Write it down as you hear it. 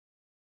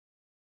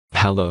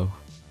Hello.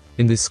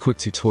 In this quick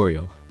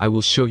tutorial, I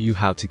will show you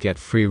how to get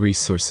free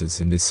resources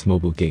in this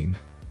mobile game.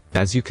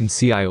 As you can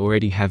see, I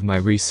already have my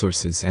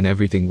resources and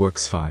everything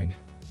works fine.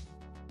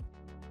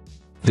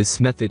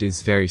 This method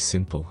is very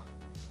simple.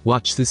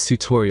 Watch this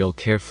tutorial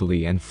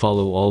carefully and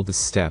follow all the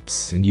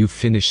steps and you've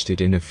finished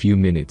it in a few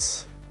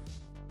minutes.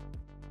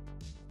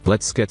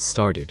 Let's get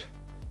started.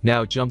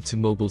 Now jump to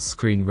mobile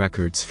screen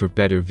records for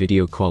better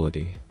video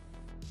quality.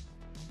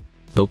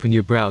 Open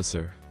your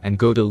browser and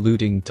go to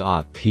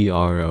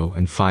looting.pro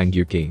and find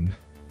your game.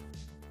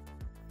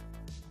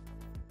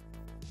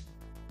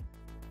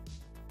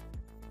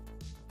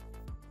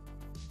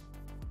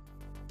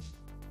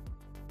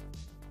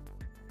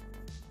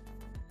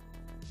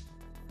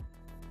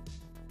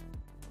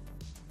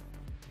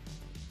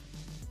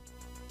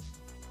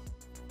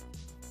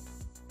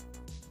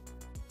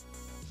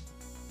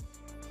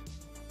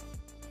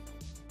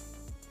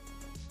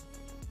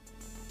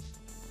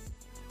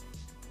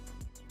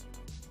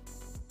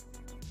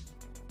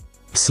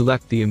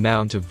 Select the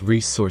amount of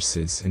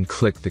resources and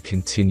click the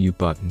Continue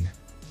button.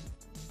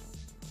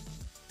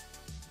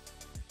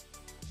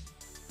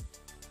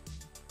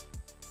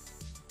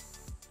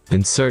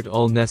 Insert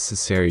all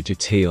necessary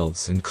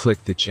details and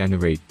click the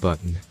Generate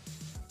button.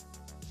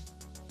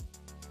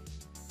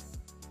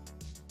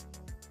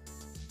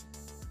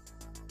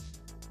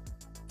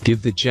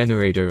 Give the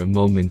generator a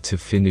moment to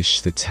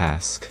finish the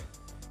task.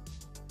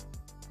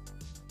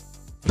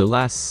 The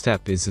last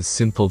step is a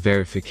simple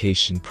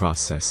verification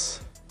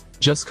process.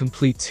 Just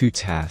complete 2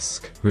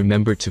 tasks.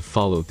 Remember to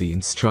follow the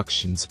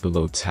instructions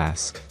below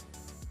task.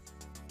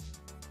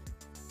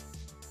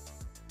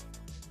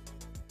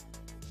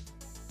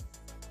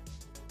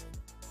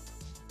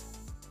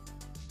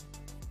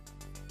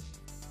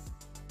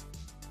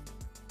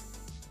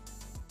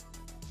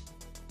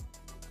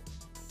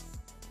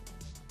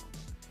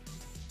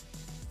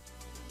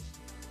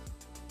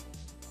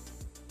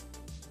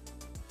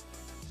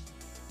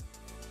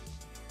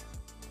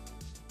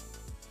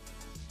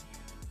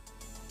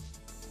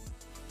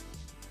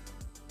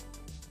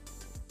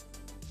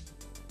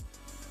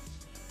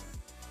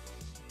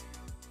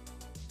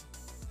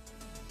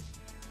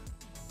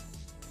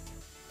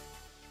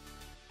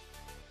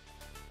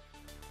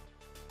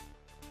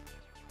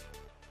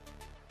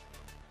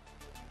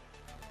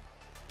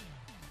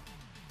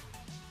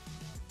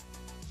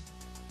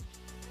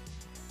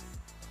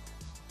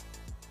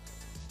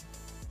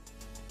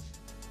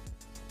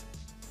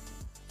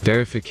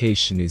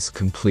 Verification is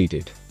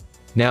completed.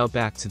 Now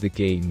back to the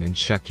game and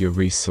check your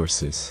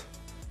resources.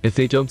 If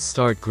they don't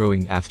start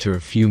growing after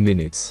a few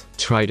minutes,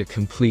 try to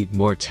complete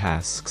more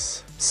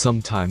tasks.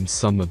 Sometimes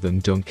some of them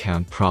don't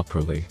count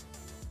properly.